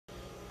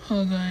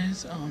Hello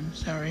guys,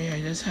 sorry,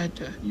 I just had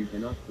to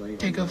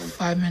take a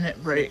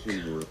 5-minute break.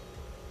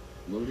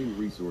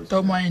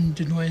 Don't mind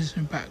the noise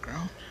in the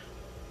background.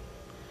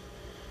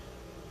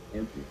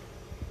 Empty.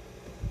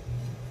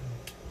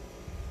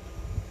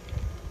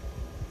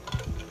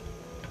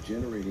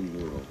 Generating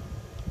world.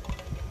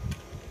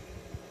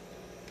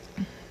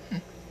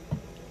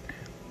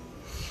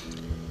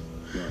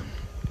 Done.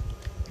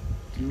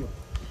 2 of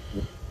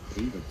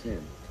 8 of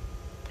 10.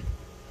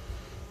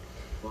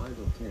 5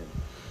 of 10.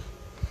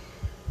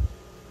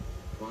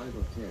 5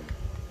 of 10.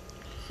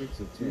 6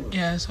 of 10.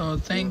 Yeah, so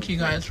thank you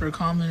guys for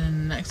commenting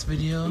in the next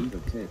video. 8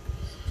 of 10.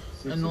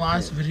 In the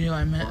last video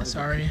I meant,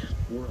 sorry.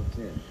 4 of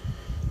 10.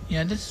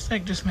 Yeah, this is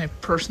like just my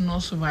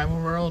personal survival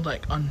world,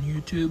 like on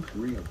YouTube.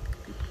 3 of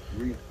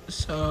 3.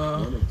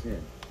 So 1 of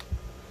 10.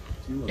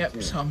 2 of yep,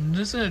 10. so I'm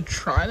just gonna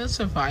try to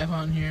survive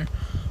on here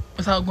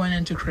without going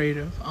into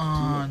creative.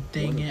 Aw,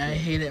 dang it, I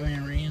hate it when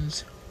it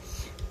rains.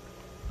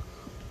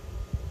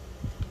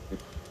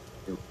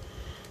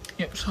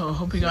 Yep, so I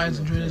hope you guys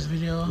enjoy this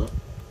video.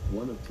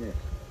 1 of 10.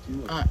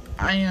 2 of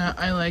 10.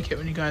 I like it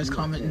when you guys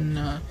comment in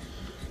the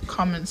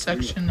comment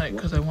section, like,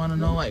 because I want to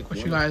know like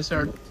what you guys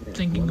are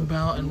thinking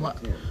about and what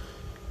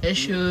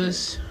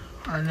issues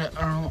are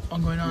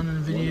going on in the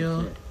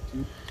video.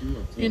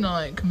 You know,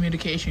 like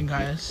communication,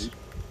 guys.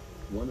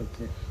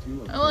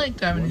 I like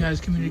that when you guys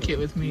communicate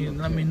with me and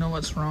let me know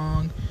what's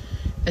wrong.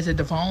 Is it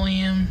the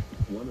volume?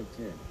 1 of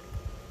 10.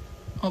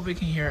 Hope you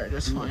can hear it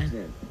just fine.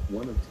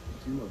 1 of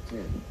 2 of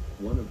 10.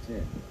 1 of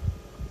 10.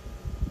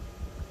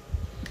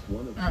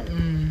 1 of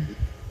 10.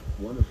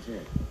 1 of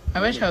 10.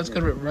 I wish I was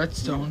good with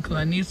redstone because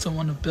I need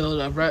someone to build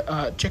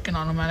a chicken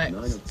automatic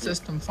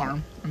system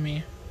farm for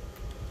me.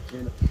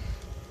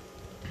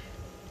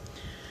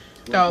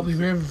 That would be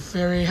very,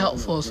 very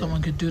helpful if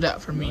someone could do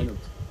that for me.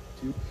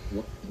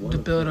 To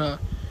build a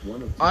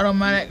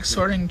automatic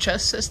sorting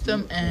chest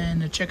system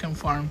and a chicken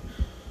farm,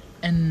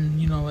 and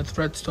you know, with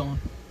redstone,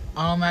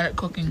 automatic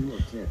cooking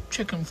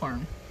chicken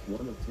farm.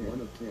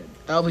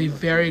 I'll be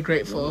very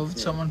grateful if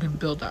someone could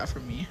build that for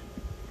me.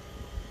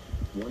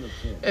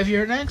 If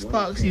you're an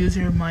Xbox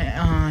user,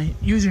 my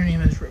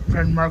username is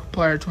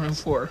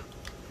RedMarkiplier24.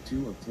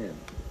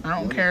 I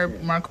don't care,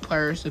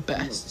 Markiplier is the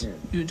best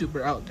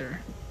YouTuber out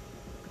there.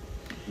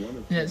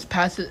 And it was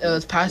past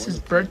his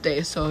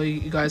birthday, so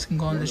you guys can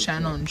go on the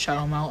channel and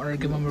shout him out or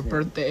give him a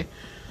birthday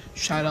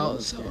shout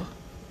out. So,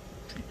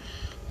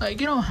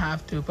 like, you don't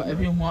have to, but if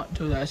you want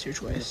to, that's your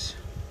choice.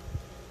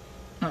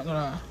 I'm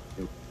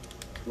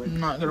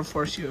not gonna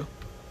force you.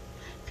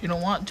 If you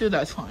don't want to,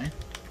 that's fine.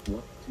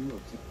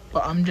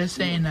 But I'm just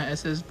saying that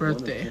it's his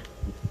birthday.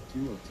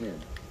 2 of 10.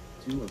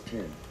 2 of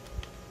 10.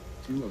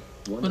 2 of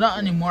 1. Well, not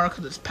anymore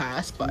because it's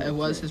past, but it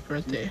was his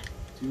birthday.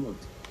 2 of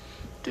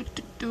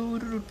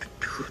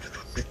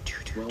 12,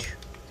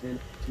 10,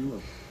 2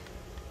 of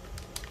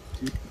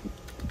 2,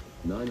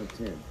 9 of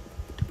 10,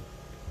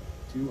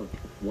 2 of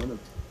 1 of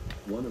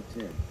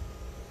 10,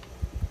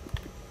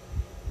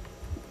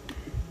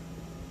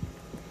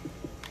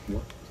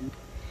 1, 2,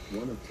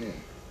 1 of 10,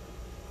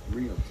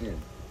 3 of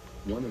 10,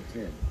 1 of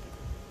 10,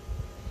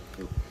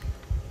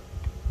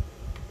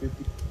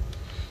 50,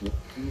 2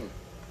 of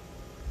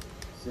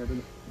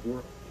 7,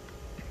 4,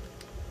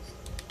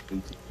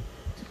 18.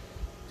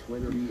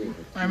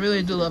 I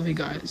really do love you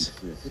guys.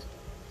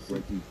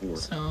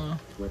 So,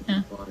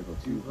 yeah.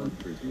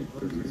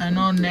 I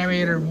know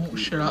narrator won't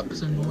shut up,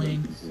 it's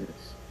annoying.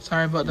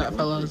 Sorry about that,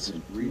 fellas.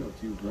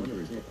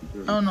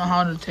 I don't know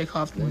how to take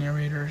off the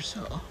narrator,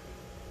 so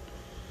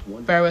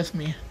bear with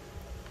me.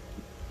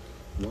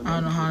 I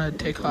don't know how to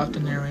take off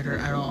the narrator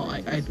at all.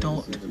 I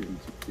don't.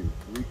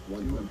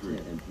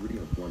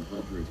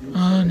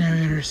 Oh,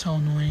 narrator is so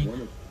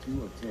annoying.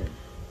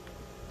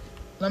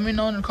 Let me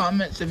know in the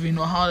comments if you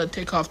know how to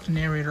take off the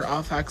narrator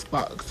off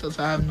Xbox, since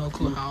I have no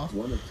clue how.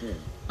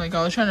 Like,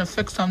 I was trying to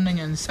fix something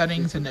in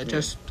settings and it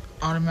just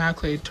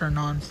automatically turned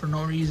on for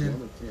no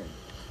reason.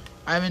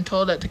 I've been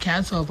told that to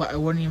cancel, but I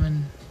wouldn't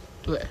even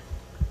do it.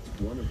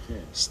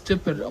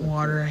 Stupid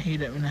water, I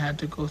hate it when I had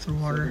to go through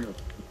water.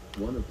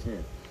 1 of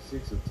 10.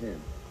 6 of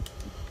 10.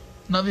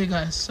 Love you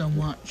guys so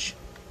much.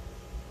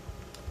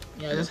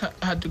 Yeah, I just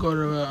had to go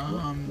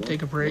to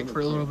take a break for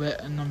a little bit,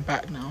 and I'm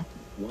back now.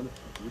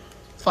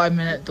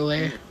 5-minute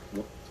delay.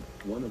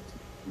 1 of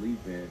 2.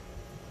 Leave bed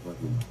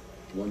button.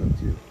 1 of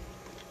 2.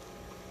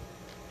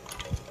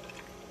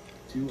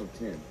 2 of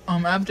 10.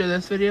 After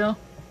this video.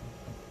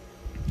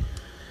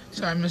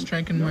 Sorry, I'm just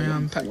drinking my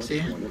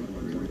Pepsi.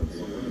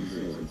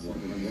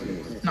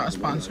 Not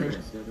sponsored.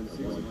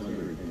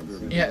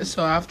 Yeah,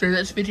 so after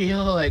this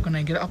video, like when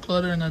I get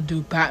uploaded, I'm gonna do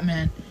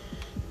Batman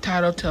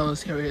Tattletale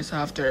series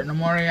after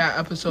Nemoria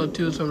episode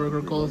 2, so we're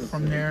gonna go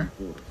from there.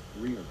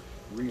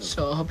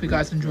 So I hope you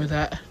guys enjoy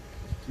that.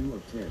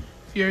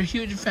 If you're a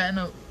huge fan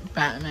of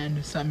Batman,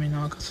 just let me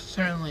know, because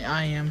certainly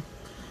I am.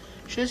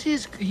 Just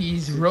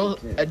he's real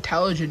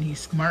intelligent, he's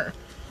smart.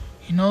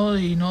 He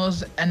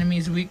knows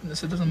enemies'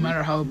 weakness. It doesn't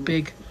matter how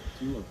big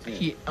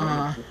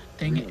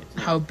dang it,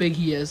 how big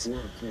he is.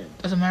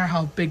 Doesn't matter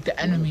how big the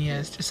enemy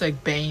is. Just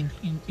like Bane,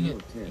 you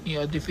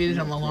defeated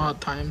him a lot of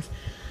times.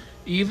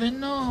 Even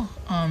though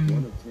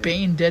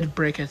Bane did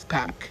break his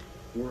back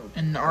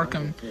in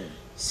Arkham,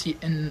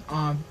 in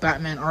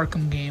Batman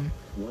Arkham game,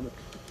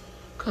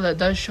 because it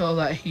does show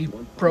that he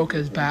broke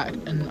his back,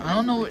 and I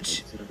don't know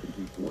which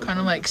kind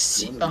of like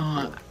scene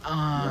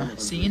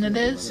it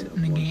is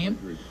in the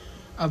game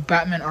of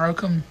Batman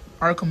Arkham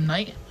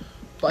Knight,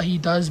 but he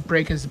does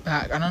break his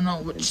back. I don't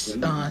know which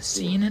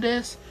scene it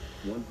is.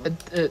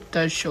 It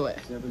does show it,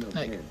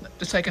 like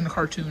just like in the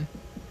cartoon.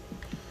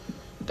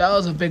 That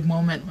was a big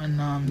moment when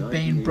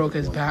Bane broke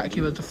his back.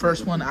 He was the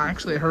first one to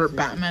actually hurt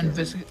Batman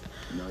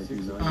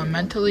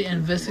mentally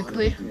and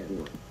physically.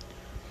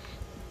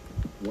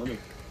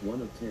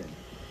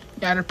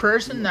 Yeah, the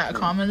person that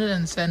commented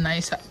and said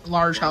nice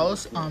large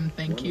house,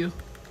 thank you.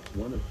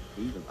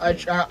 I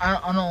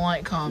don't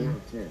like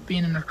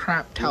being in a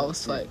cramped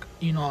house, like,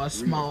 you know, a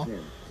small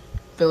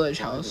village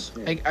house.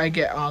 I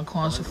get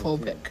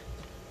claustrophobic.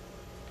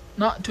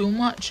 Not too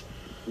much,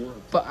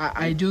 but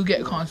I do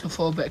get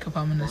claustrophobic if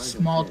I'm in a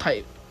small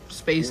type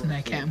space and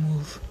I can't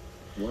move.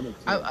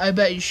 I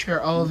bet you sure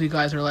all of you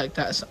guys are like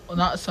that.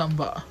 Not some,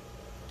 but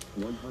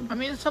I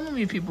mean, some of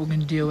you people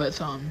can deal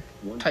with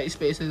tight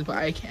spaces, but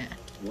I can't.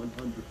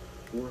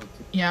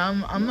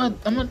 Yeah, I'm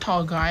a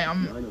tall guy.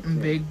 I'm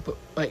big, but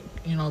like,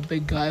 you know,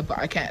 big guy, but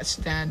I can't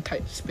stand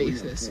tight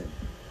spaces.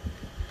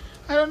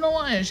 I don't know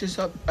why. It's just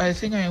I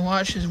think I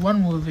watched this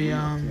one movie.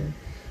 I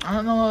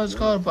don't know what it's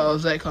called, but it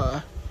was like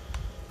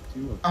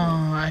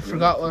I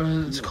forgot what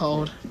it's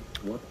called.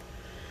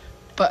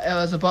 But it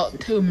was about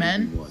two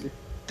men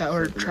that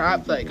were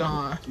trapped like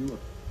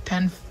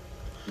 10.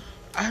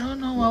 I don't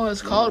know what it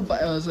was called,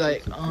 but it was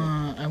like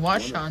I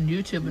watched it on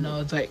YouTube and it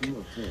was like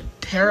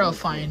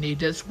terrifying. They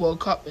just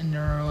woke up and they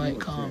were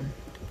like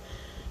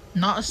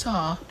not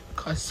Saw,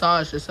 cause Saw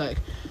is just like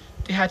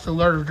they had to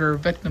lure their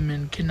victim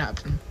and kidnap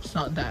them. It's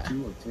not that.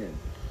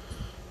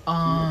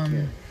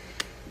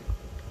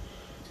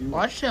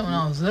 Watched it when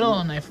I was little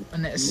and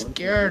it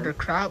scared the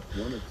crap.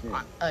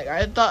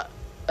 I thought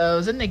it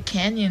was in the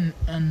canyon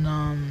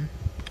and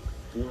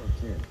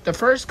the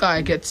first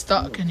guy gets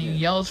stuck and he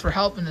yells for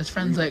help and his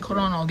friend's like, hold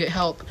on, I'll get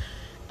help,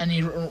 and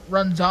he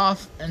runs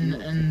off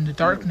in the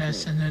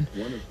darkness, and then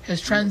his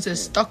friend's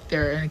just stuck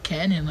there in a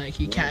canyon, like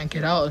he can't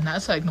get out, and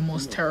that's like the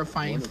most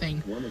terrifying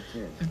thing.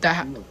 If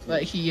that,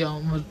 like they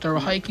were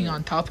hiking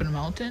on top of the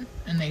mountain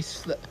and they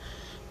slipped.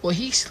 Well,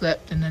 he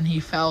slipped and then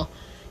he fell.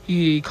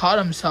 He caught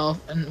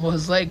himself and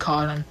his leg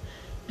caught him,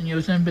 and he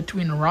was in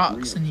between the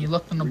rocks and he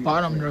looked on the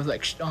bottom. There was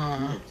like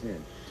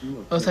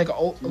it was like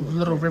a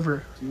little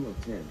river.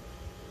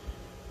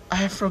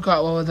 I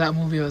forgot what that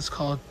movie was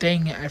called.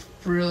 Dang it, I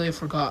really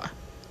forgot.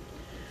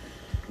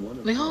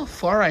 Look how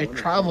far I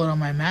traveled on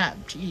my map.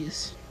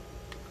 Jeez.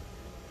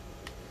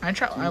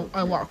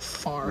 I walk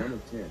far.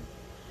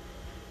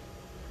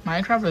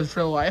 Minecraft is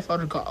real life. I would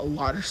have got a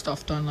lot of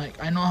stuff done.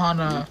 Like, I know how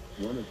to...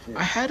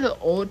 I had an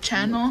old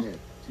channel.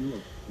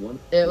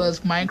 It was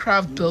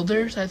Minecraft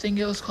Builders, I think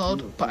it was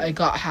called. But I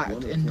got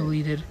hacked and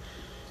deleted.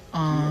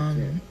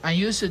 I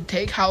used to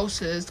take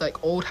houses,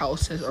 like old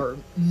houses or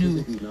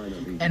new,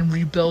 and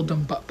rebuild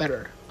them but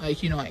better.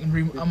 Like, you know,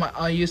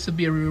 I used to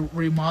be a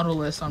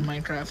remodelist on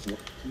Minecraft,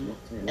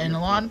 and a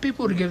lot of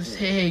people would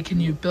say, hey, can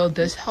you build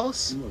this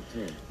house? And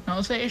I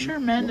would say, sure,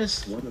 man,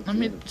 just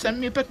send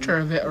me a picture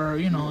of it, or,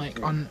 you know,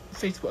 like on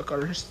Facebook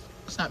or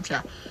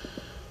Snapchat,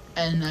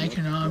 and I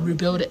can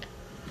rebuild it.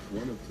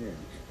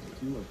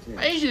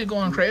 I usually go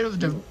on creative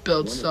to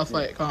build stuff,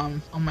 like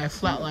on my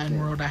flatland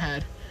world I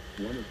had.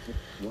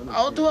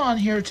 I'll do it on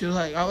here too.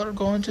 Like, I would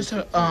go into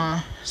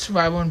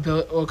survival and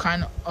build, or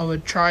I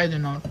would try,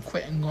 then I'll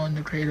quit and go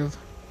into creative.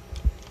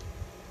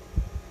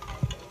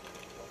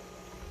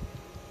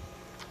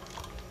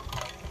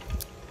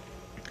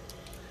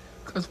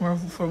 Because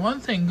for one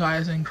thing,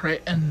 guys, in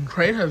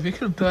creative, you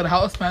could build a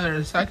house matter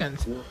in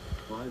seconds.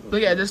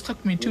 Look, yeah, this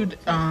took me just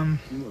a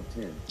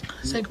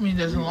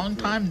long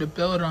time to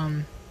build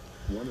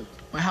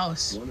my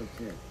house.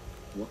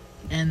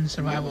 And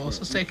survival.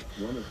 So it's like,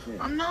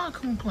 I'm not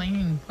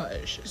complaining, but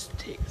it just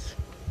takes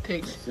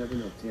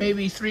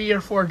maybe 3 or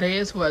 4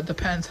 days. Well, it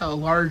depends how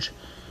large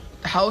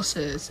the house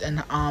is and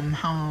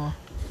how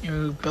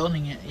you're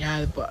building it.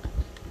 Yeah, but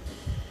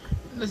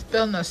just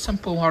building a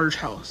simple large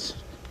house.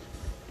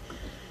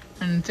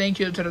 And thank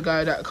you to the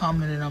guy that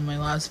commented on my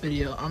last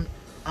video.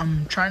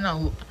 I'm trying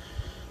to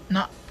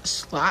not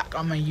slack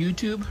on my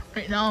YouTube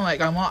right now.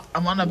 Like, I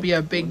want to be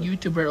a big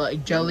YouTuber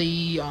like Jelly,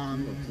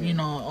 you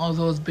know, all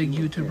those big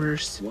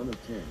YouTubers.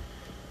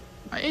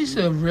 I used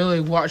to really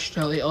watch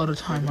Jelly all the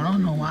time. I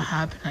don't know what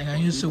happened. Like, I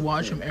used to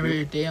watch him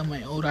every day on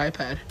my old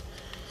iPad.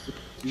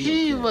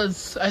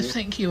 I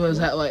think he was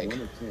at like,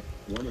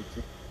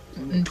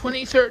 in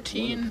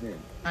 2013,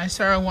 I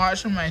started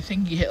watching him. I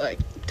think he hit like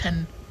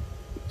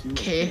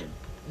 10K.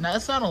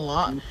 That's not a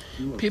lot.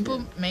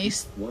 People may...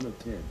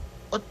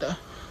 What the...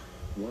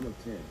 1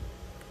 of 10.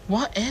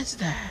 What is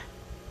that?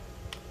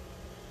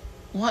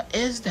 What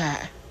is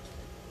that?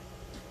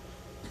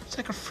 It's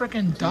like a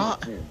freaking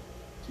dot. 2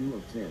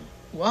 of 10.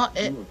 What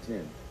 2 of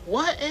 10.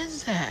 What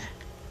is that?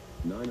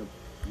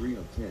 3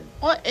 of 10.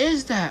 What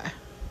is that?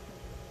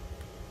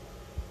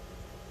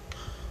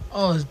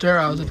 Oh, it's dirt.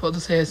 I was supposed to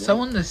say, is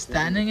someone just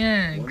standing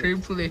there and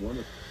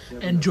creepily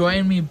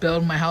enjoying me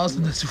build my house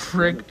and just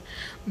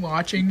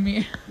watching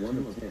me? 1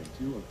 of 10.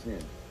 2 of 10.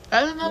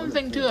 That's another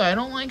thing too. I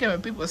don't like it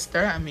when people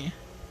stare at me.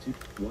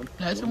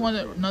 That's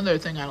another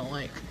thing I don't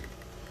like.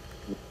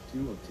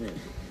 2 of 10.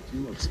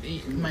 2 of 10. Just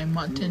eating my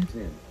mutton.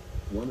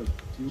 1 of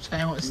 2. So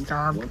I won't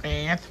starve to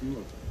death.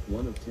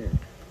 1 of 10.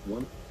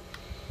 1.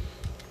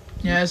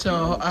 Yeah,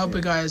 so I hope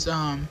you guys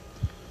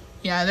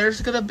yeah,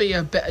 there's gonna be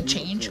a bit of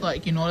change.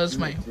 Like, you notice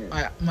my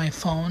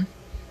phone,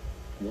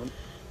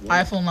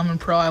 iPhone 11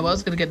 Pro. I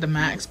was gonna get the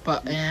Max,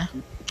 but yeah.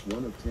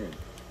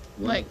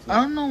 Like,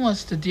 I don't know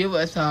what's the deal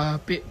with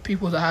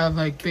people that have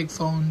like big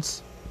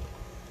phones.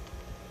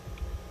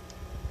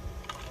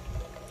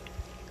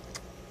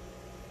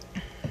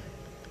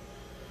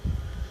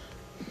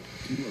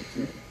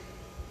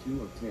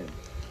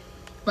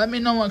 Let me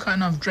know what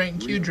kind of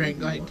drink you drink.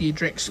 Like, do you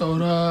drink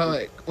soda?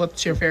 Like,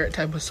 what's your favorite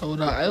type of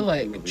soda? I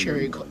like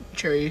cherry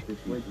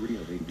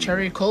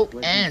Coke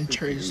and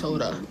cherry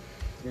soda.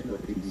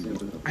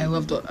 I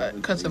love the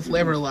because the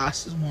flavor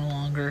lasts more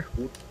longer,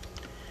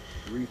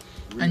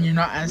 and you're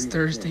not as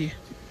thirsty.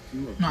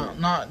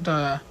 Not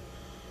the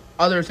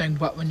other thing,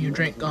 but when you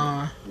drink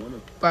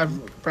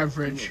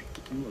beverage.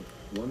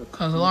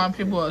 Because a lot of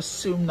people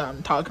assume that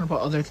I'm talking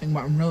about other thing,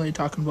 but I'm really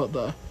talking about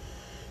the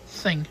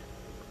thing.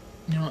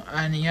 You know,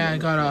 and yeah, I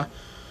got a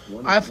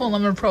iPhone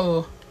 11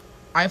 Pro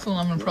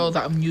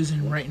that I'm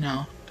using right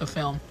now to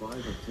film.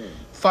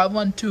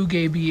 512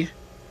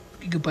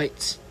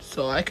 gigabytes,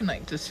 so I can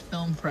like just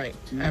film right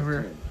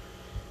ever.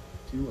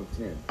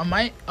 I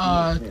might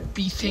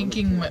be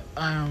thinking when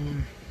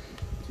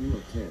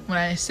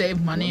I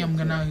save money, I'm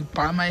gonna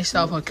buy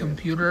myself a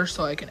computer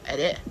so I can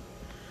edit.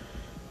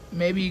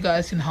 Maybe you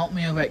guys can help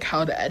me with like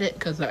how to edit,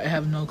 because I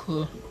have no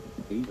clue.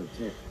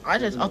 I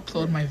just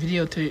upload my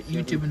video to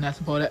YouTube and that's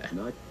about it.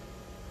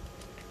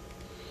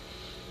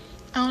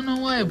 I don't know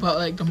why, but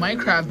like the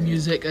Minecraft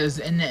music is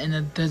in it and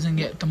it doesn't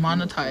get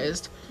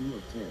demonetized.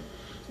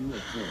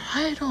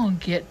 I don't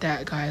get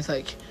that, guys.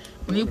 Like,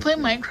 when you play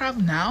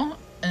Minecraft now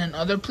and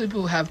other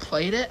people have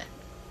played it,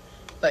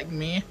 like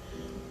me,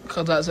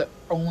 because that's the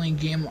only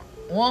game.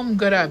 Well, I'm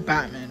good at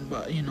Batman,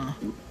 but you know.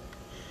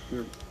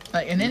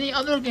 Like in any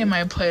other game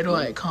I played,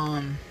 like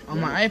on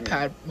my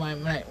iPad,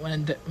 when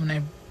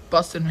I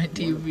busted my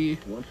TV,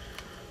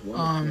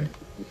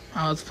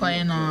 I was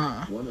playing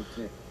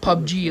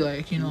PUBG,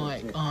 like, you know,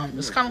 like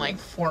it's kind of like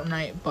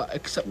Fortnite, but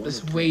except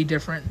it's way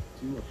different.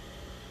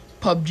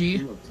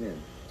 PUBG,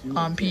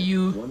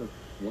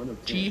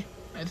 PUG,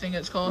 I think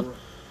it's called.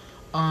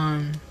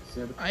 I'm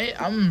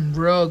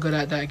real good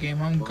at that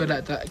game. I'm good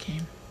at that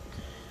game.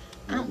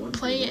 I don't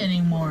play it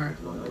anymore.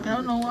 I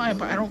don't know why,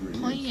 but I don't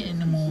play it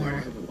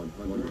anymore.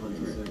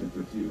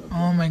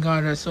 Oh my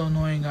god, that's so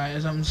annoying,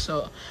 guys.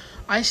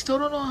 I still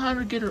don't know how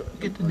to get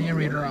the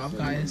narrator off,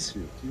 guys.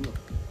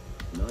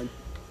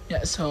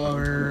 Yeah, so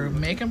we're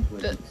making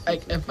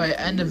like, if I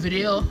end the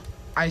video,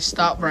 I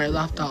stop where I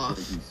left off.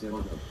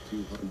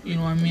 You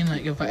know what I mean?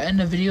 Like, if I end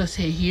the video,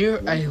 say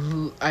here, I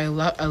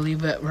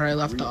leave it where I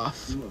left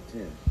off.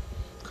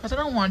 Cause I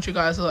don't want you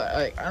guys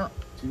to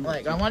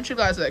I want you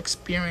guys to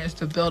experience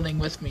the building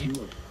with me.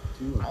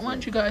 I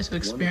want you guys to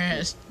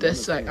experience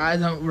this, like, as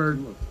we're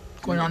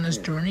going on this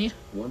journey.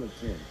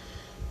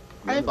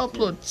 I've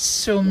uploaded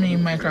so many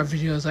Minecraft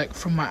videos, like,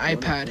 from my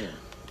iPad.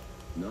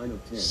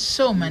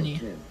 So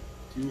many.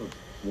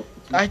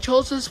 I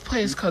chose this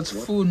place because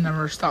food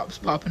never stops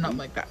popping up,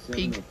 like that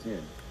pig.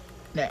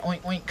 That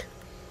oink oink.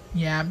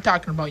 Yeah, I'm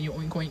talking about you,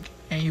 oink oink.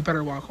 And you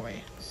better walk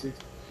away.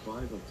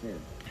 5 of 10.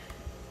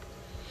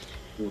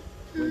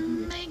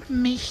 Make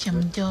me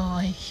some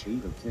noise.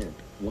 8 of 10.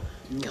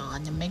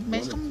 Gonna make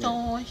me some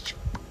noise.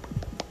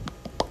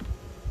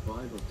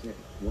 5 of 10.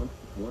 1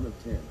 of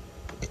 10.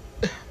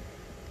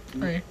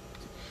 Sorry.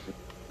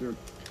 8 of 10.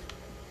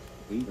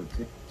 1 of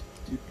 10.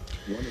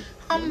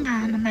 I'm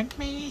gonna make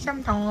me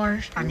some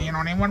doors. I need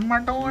only one more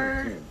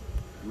door.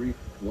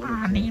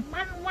 I need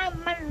one more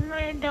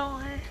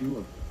door.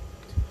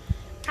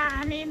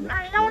 I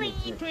don't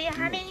need 3,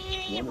 I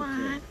need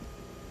 1.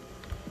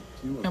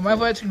 Yeah, my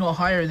voice can go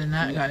higher than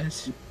that,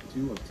 guys.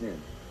 2 of 10.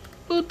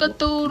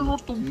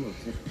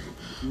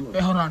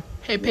 Wait, hold on.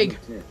 Hey, pig.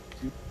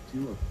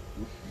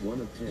 1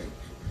 of 10.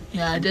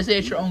 Yeah, I just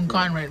ate your own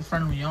kind right in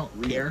front of me. I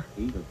don't care.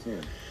 8 of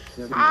 10.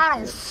 I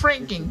don't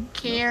freaking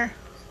care.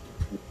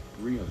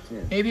 3 of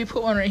 10. Maybe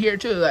put one right here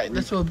too. Like,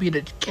 this will be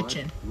the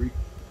kitchen.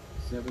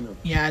 7 of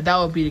Yeah, that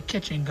would be the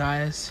kitchen,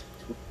 guys.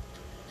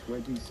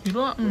 You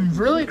know what? I'm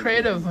really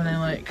creative when I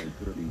like.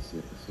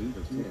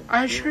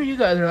 I'm sure you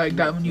guys are like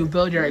that when you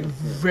build. You're like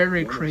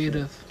very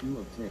creative.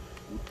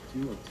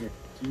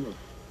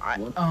 Like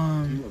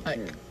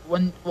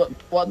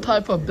what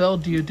type of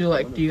build do you do?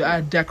 Like, do you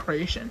add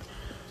decoration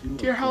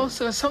to your house?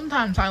 So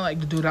sometimes I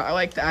like to do that. I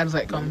like to add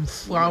like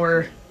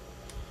flower.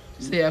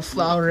 Say a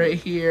flower right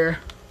here.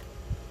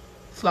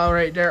 flower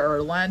right there or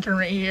a lantern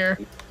right here.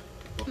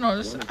 You know,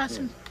 just add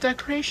some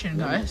decoration,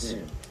 guys.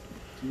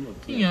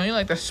 You know, you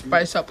like to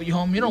spice up your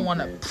home. You don't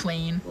want a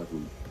plain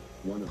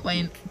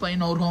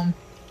old home.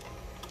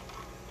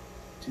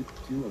 2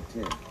 of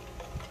 10.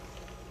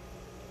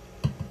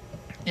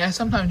 Yeah,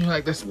 sometimes you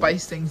like to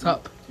spice things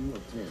up. 2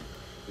 of 10.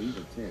 8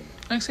 of 10.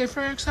 Like say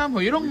for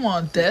example, you don't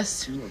want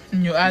this,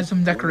 and you add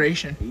some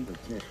decoration. 8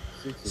 of 10.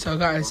 6 of So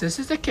guys, this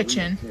is the 3 of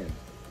kitchen. 10.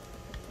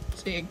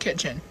 See a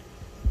kitchen.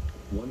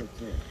 1 of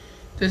 10.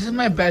 This is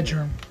my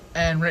bedroom,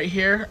 and right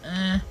here,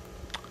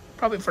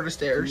 probably for the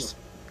stairs.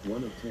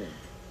 1 of 10.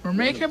 We're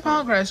making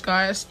progress,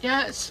 guys.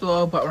 Yeah, it's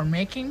slow, but we're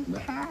making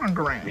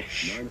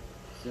progress. 9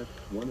 of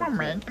 1 We're of 10.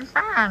 making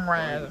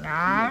progress, 2 of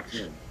guys.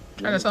 10.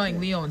 Trying to sound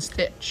like Leo and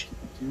Stitch.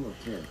 2 of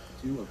 10.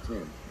 2 of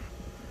 10.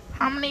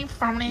 How many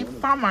family? 9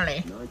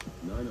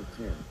 of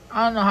 10.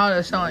 I don't know how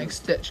to sound like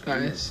Stitch, 3 of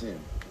guys. 10.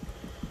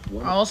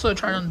 I also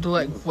try to do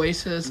like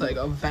voices like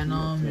of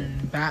Venom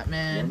and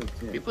Batman.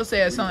 People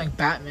say I sound like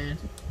Batman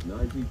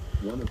 90.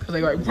 1 of because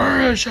they go like,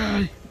 "Where is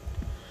he?"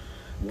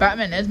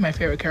 Batman is my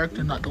favorite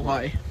character, not to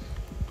lie.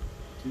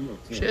 2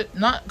 of 10. Shit,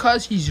 not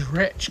cause he's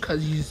rich,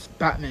 cause he's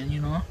Batman,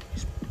 you know.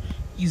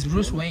 He's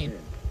Bruce Wayne.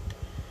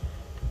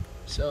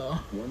 So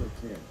 1 of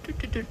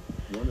 10.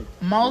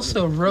 I'm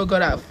also real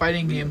good at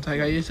fighting games.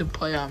 Like I used to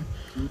play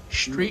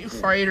Street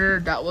Fighter.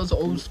 That was an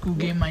old school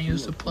game I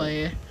used to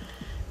play.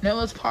 And it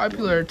was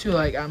popular too,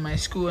 like at my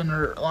school, and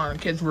a lot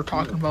of kids were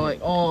talking about like,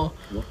 oh,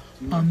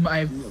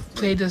 I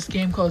played this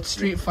game called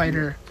Street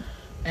Fighter,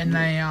 and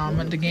I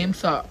went to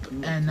GameStop,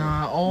 and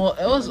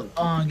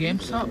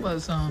GameStop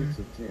was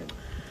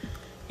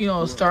you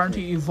know, starting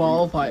to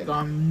evolve, like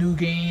new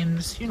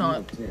games, you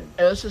know,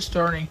 it was just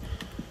starting,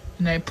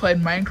 and I played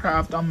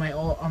Minecraft on my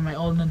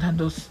old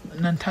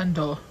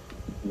Nintendo.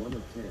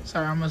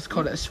 Sorry, I almost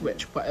called it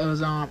Switch, but it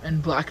was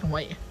in black and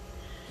white,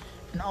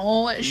 and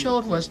all it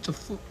showed was the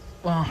food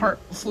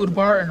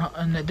bar,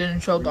 and it didn't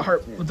show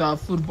the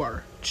food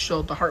bar. It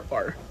showed the heart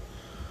bar.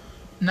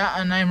 And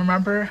I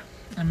remember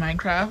in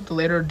Minecraft, the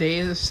later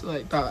days,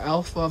 like the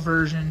alpha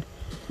version,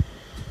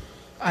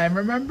 I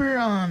remember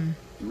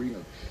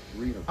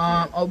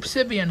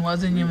Obsidian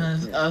wasn't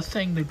even a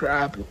thing to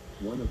grab.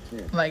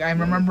 Like I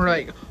remember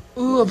like,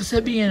 ooh,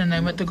 Obsidian, and I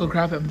went to go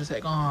grab it. I'm just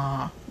like,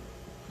 ah.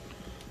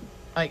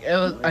 Like it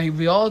was like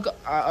we all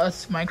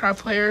us Minecraft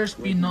players,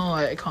 we know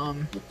like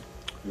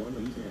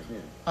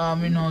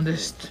you know,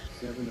 this.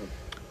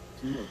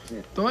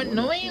 The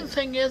annoying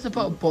thing is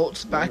about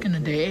boats back in the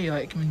day,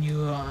 like when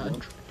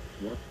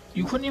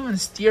you couldn't even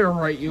steer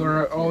right. You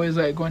were always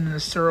like going in a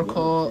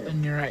circle,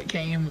 and you're like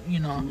can't even, you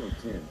know.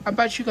 I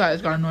bet you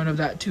guys got annoyed of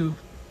that too.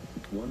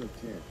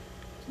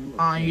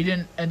 It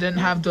didn't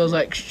have those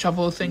like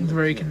shovel things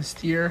where you can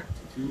steer.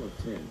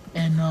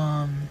 And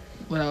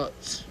what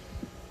else?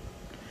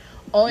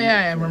 Oh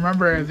yeah, I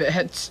remember if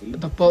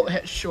the boat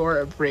hits shore,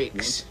 it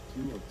breaks.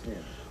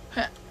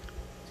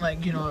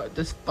 Like, you know,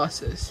 this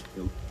buses.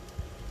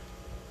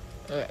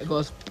 It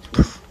goes.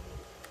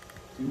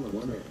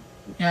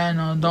 Yeah, I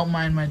know. Don't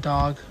mind my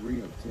dog.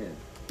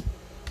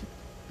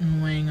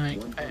 Annoying.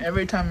 Like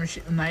every time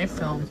when I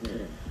film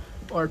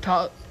or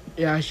talk,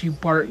 yeah, she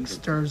barks.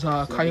 There's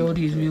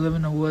coyotes. We live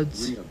in the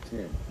woods.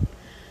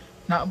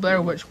 Not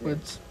Blair Witch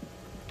Woods.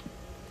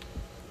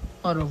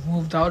 I'd have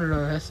moved out of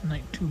this in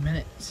like 2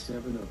 minutes.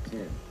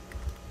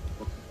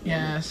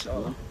 Yeah,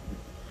 so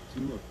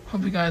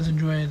hope you guys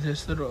enjoyed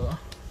this little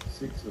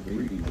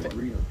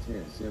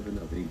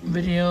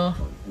video.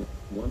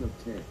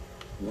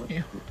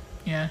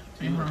 Yeah,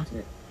 hold on.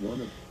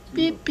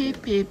 Beep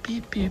beep beep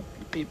beep beep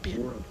beep beep.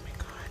 Oh my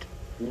god.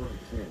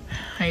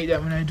 I hate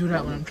that when I do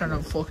that when I'm trying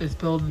to focus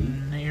building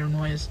and I hear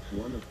noise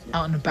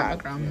out in the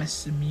background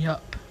messes me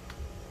up.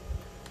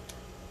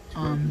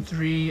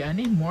 3. I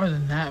need more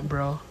than that,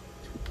 bro.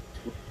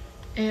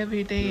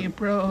 Every day,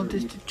 bro.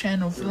 This the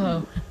channel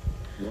flow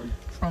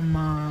from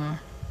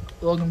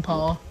Logan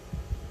Paul.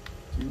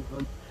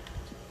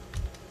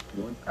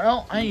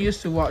 Oh, I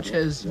used to watch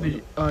his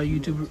video,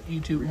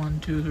 YouTube 1,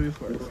 2, 3,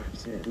 4, 5,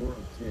 6.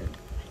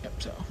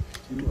 Yep, so.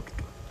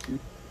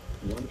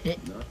 Hit.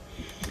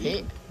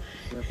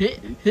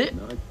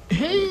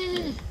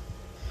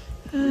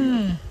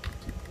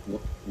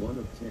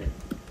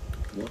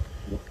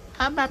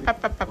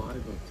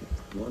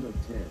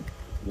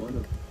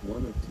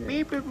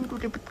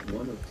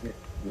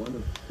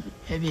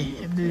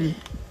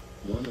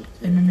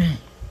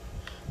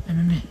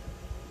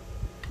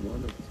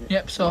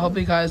 Yep, so I hope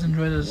you guys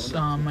enjoy this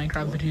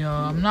Minecraft video.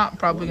 I'm not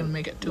probably gonna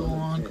make it too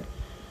long.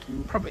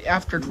 Probably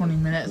after 20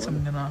 minutes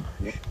I'm gonna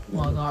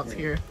log off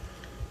here.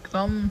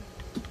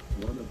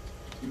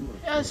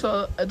 Yeah,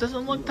 so it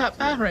doesn't look that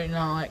bad right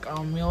now. Like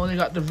we only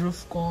got the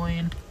roof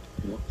going.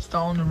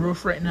 Installing the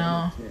roof right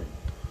now.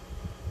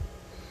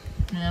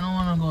 Man, I don't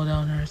wanna go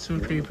down there, it's too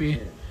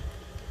creepy.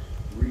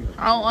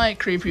 I don't like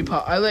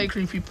creepypasta. I like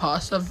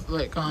creepypasta,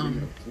 like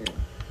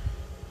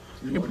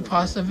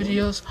creepypasta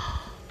videos.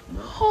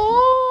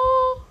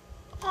 Oh,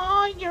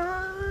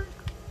 iron!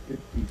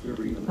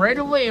 Right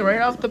away,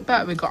 right off the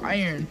bat, we got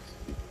iron.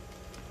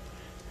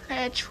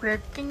 Let's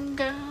freaking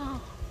go.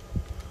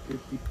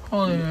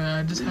 Oh yeah,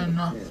 I just had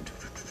enough.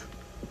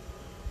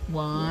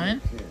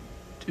 1,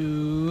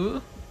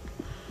 2,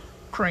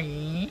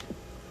 3,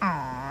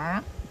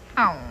 4,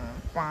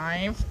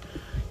 5,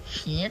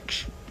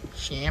 6,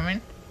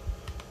 7.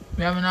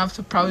 We have enough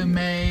to probably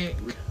make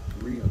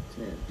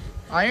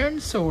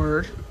iron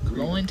sword. It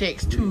only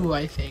takes 2,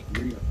 I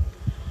think.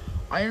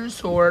 Iron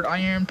sword,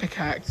 iron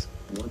pickaxe,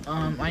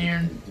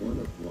 iron.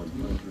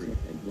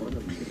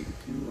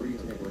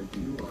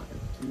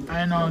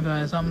 I know,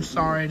 guys. I'm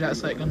sorry.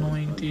 That's like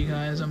annoying to you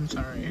guys. I'm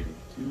sorry.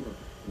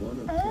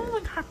 Oh,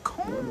 we got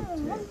coal.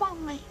 Oh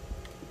boy.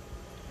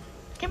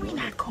 Give me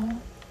that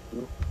coal.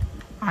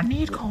 I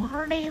need coal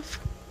to live.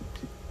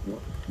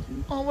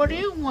 Oh, what do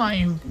you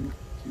want?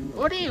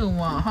 What do you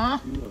want, huh?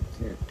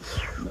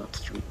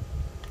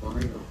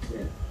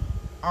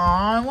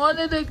 I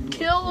wanted to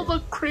kill the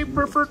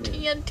creeper for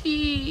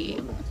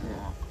TNT.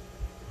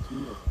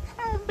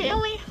 Oh,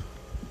 Billy.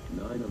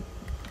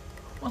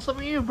 What's up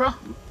with you, bro?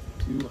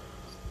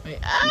 Wait,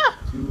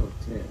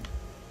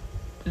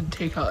 didn't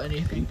take out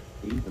anything.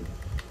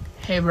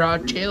 Hey,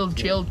 bro, chill,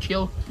 bro,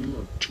 chill.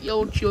 You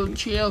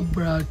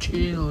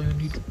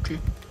need to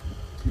chill.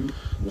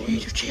 You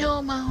need to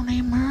chill,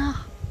 Mounty, bro.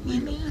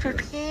 You need to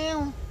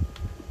chill.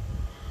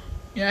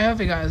 Yeah, I hope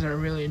you guys are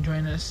really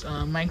enjoying this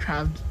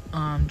Minecraft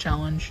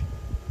challenge.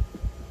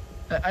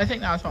 I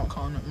think that's what I'm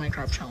calling it,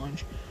 Minecraft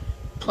challenge.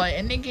 Play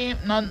any game,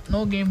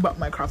 no game but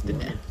Minecraft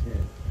in it.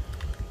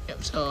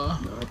 Yep, so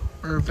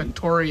we're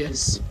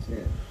victorious.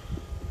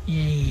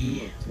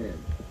 Yay.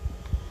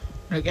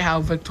 Look at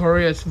how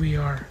victorious we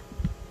are.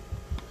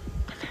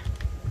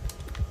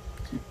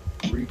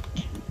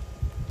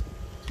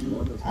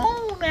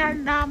 Oh,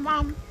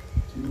 Mom.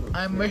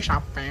 I wish I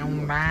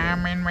found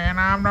diamond when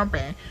I'm the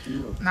best.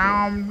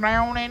 Now I'm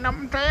drowning.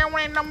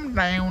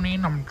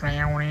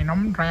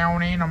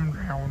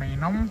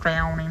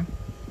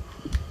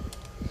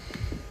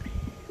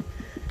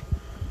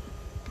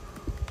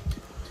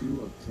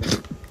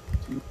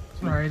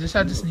 Sorry, I just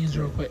had to sneeze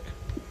real quick.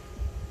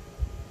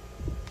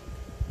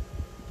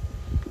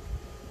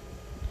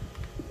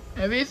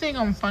 If you think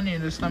I'm funny,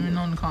 just let me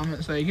know in the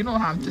comments. Like, you don't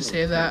have to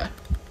say that.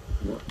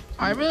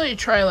 I really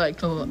try like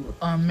to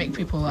make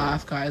people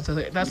laugh, guys.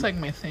 That's like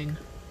my thing.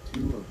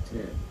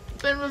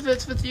 Then if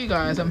it's with you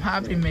guys, I'm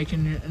happy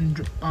making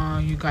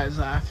you guys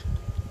laugh.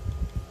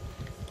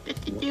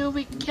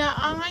 We got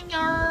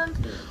iron.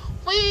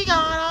 We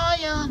got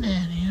iron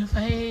in your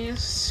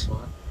face.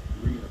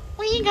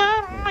 We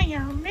got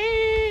iron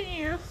in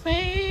your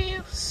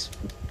face.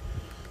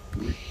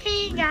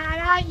 We got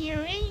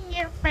iron in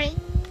your face.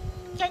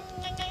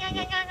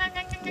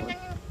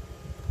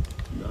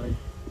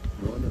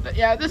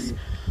 Yeah,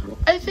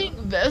 I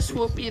think this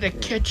will be the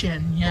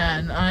kitchen. Yeah,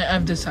 and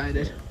I've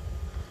decided.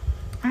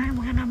 I'm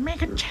gonna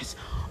make a chest.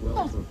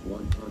 Oh.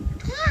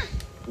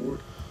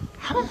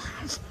 I don't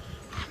have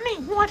any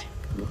wood.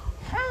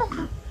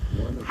 Oh.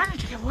 I need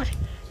to get wood.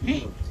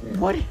 Hey,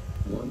 wood.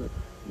 Wood.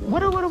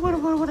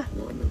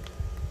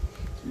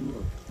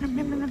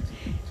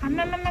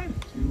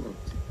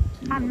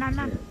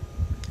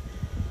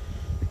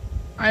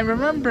 I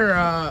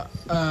remember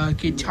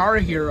Guitar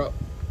Hero.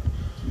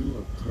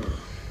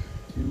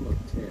 2 of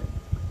 10.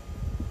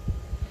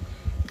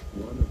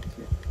 1 of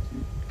 10.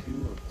 2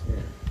 of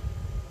 10.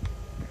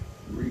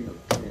 3 of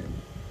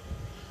 10.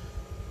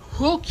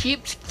 Who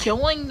keeps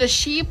killing the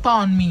sheep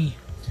on me?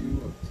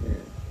 2 of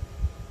 10.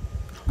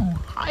 Oh,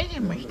 hi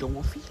there, Mr.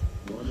 Wolfie.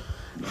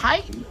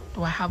 Hi,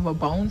 do I have a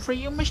bone for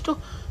you, Mr.?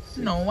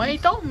 No, I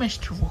don't,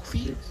 Mr.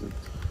 Wolfie.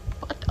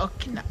 But I'll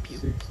kidnap you.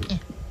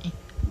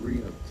 3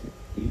 of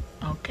 10.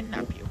 I'll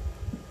kidnap you.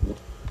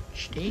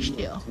 Stay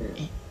still.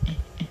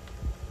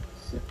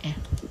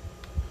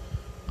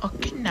 I'll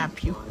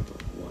kidnap you.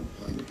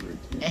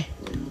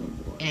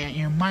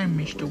 You're mine,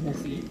 Mr.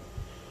 Wolfie.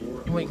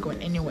 You ain't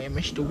going anywhere,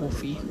 Mr.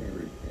 Wolfie.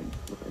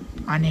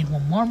 I need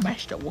one more,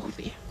 Mr.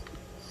 Wolfie.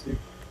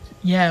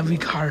 Yeah, we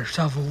got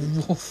ourselves a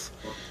wolf.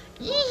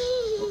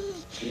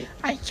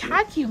 I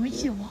caught you,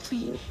 Mr.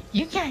 Wolfie.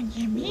 You can't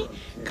get me,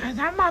 cause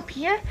I'm up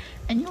here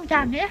and you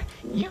down there.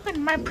 You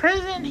in my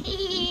prison.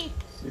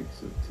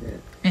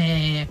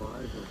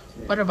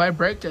 What if I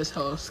break this?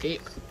 He'll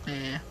escape.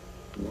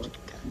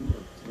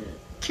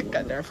 Keep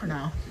that there for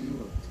now.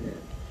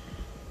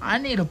 I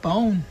need a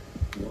bone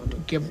to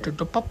give to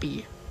the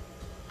puppy.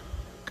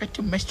 Get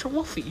to Mr.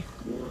 Wolfie.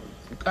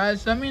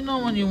 Guys, let me know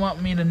when you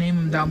want me to name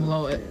him down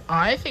below.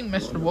 I think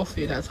Mr.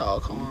 Wolfie, that's how I'll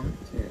call him.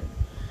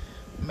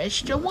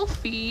 Mr.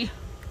 Wolfie.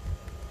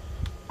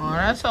 Oh,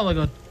 that sounds like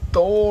a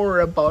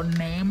adorable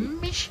name,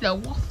 Mr.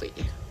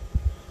 Wolfie.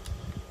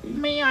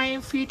 May I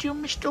feed you,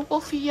 Mr.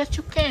 Wolfie? Yes,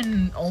 you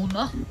can,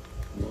 owner.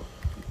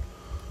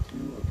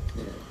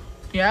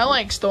 Yeah, I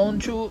like stone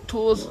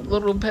tools a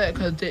little bit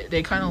because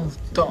they kind of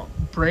don't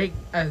break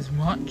as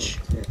much.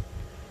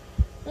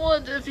 Well,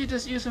 if you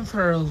just use them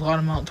for a lot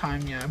amount of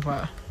time, yeah,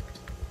 but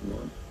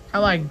I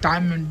like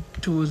diamond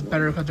tools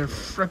better because they're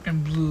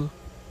freaking blue.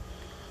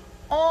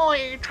 Oh,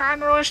 you're trying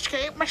to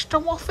escape,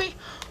 Mr. Wolfie?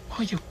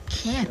 Oh, you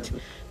can't.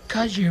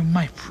 Because you're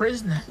my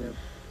prisoner.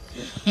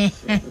 Seven,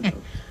 seven of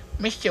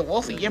Mr.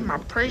 Wolfie, you're my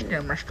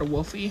prisoner, Mr.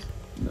 Wolfie.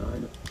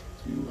 9,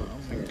 2 Oh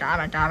of my 10. god,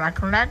 I gotta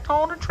collect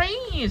all the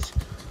trees.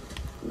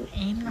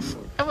 In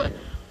the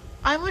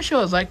I wish it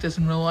was like this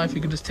in real life. You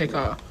could just take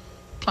a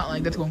plant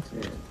like this, go 10.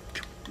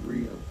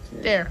 3 of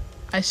 10. there.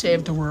 I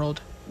saved the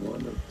world. 1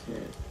 of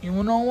 10.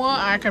 You know what?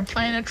 I can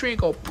plant a tree.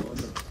 Go. 1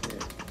 of 10.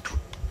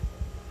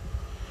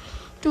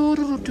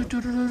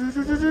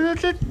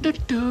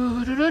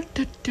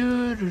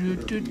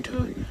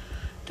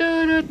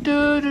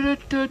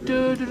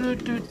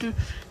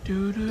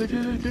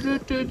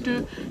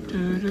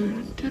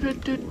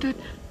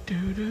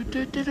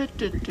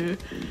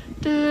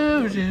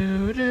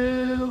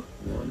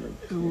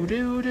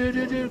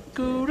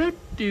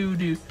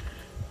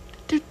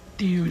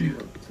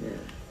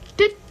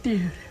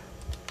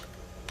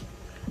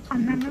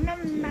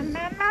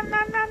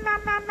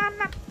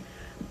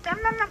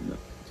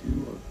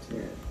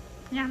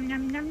 Yum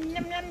yum yum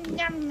yum yum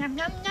yum yum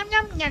yum yum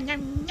yum yum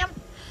yum yum.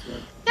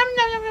 Yum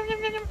yum yum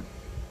yum yum yum.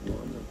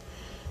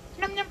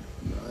 Yum yum.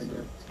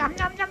 Yum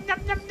yum yum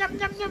yum yum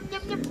yum yum yum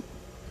yum yum.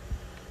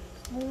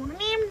 Oh,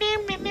 nim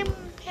nim nim nim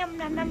yum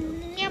yum yum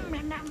yum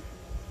yum yum.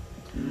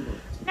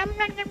 Yum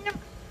yum yum yum.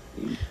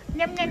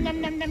 Yum yum yum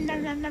yum yum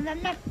yum yum yum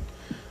yum.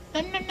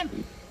 Yum yum yum.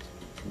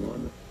 1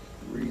 of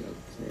 3 of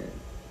 10.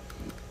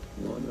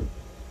 1 of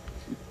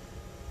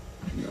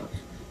 2. Not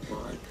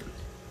 5.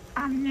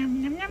 Yum yum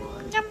yum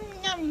yum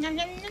yum yum yum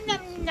yum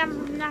yum yum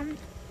yum.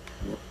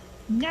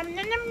 Yum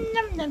yum yum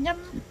yum yum yum.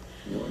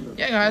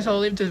 Yeah, guys, I'll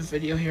leave this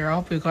video here. I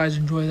hope you guys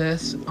enjoy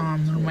this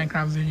little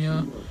Minecraft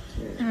video.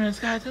 Anyways,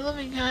 guys, I love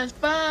you guys.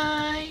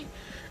 Bye.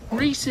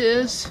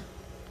 Reese's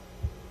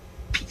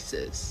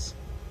Pieces.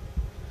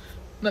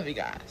 Love you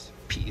guys.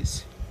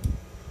 Peace.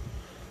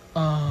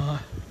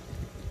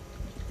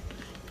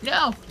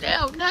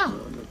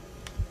 No.